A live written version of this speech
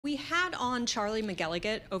We had on Charlie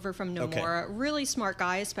McElligott over from Nomura, really smart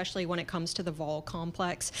guy, especially when it comes to the vol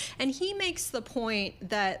complex. And he makes the point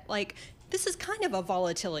that, like, this is kind of a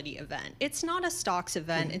volatility event. It's not a stocks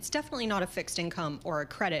event. It's definitely not a fixed income or a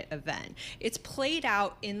credit event. It's played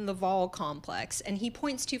out in the vol complex. And he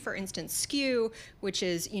points to, for instance, skew, which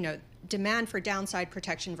is, demand for downside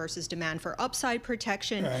protection versus demand for upside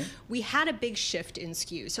protection. Right. We had a big shift in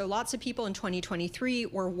skew. So lots of people in 2023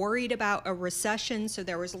 were worried about a recession. So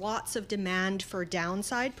there was lots of demand for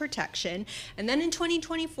downside protection. And then in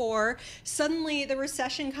 2024, suddenly the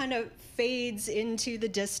recession kind of fades into the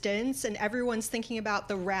distance and everyone's thinking about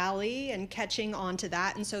the rally and catching on to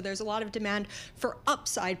that. And so there's a lot of demand for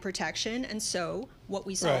upside protection. And so what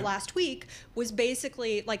we saw last week was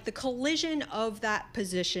basically like the collision of that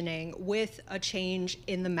positioning with a change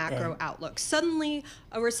in the macro outlook. Suddenly,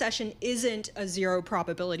 a recession isn't a zero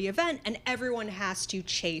probability event, and everyone has to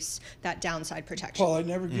chase that downside protection. Paul, I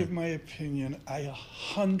never give my opinion. I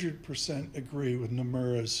 100% agree with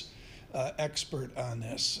Nomura's expert on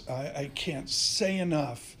this. I can't say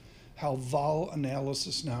enough how vol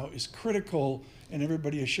analysis now is critical, and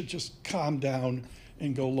everybody should just calm down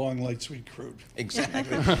and go long light sweet crude.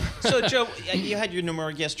 Exactly. So, Joe, you had your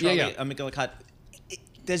Nomura guest, Charlie McElligott.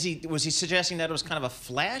 Was he suggesting that it was kind of a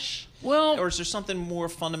flash? Well, or is there something more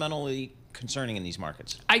fundamentally concerning in these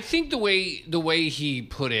markets? I think the way he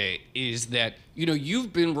put it is that,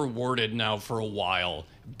 you've been rewarded now for a while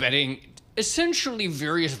betting essentially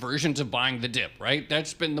various versions of buying the dip, right?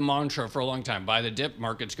 That's been the mantra for a long time. Buy the dip,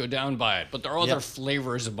 markets go down, buy it. But there are other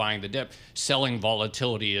flavors of buying the dip. Selling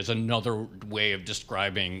volatility is another way of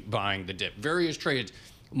describing buying the dip. Various trades,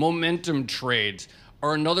 momentum trades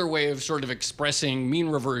are another way of sort of expressing mean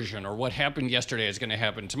reversion, or what happened yesterday is going to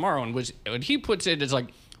happen tomorrow. And what he puts it is like,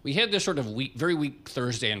 we had this sort of very weak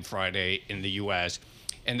Thursday and Friday in the U.S.,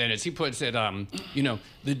 and then, as he puts it,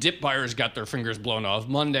 the dip buyers got their fingers blown off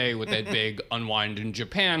Monday with that big unwind in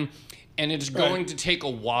Japan. And it's going to take a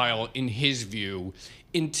while, in his view,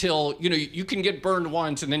 until, you can get burned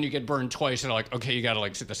once and then you get burned twice. And like, okay, you got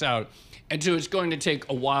to sit this out. And so it's going to take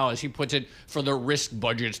a while, as he puts it, for the risk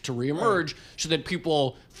budgets to reemerge so that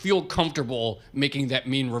people feel comfortable making that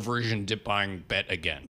mean reversion dip buying bet again.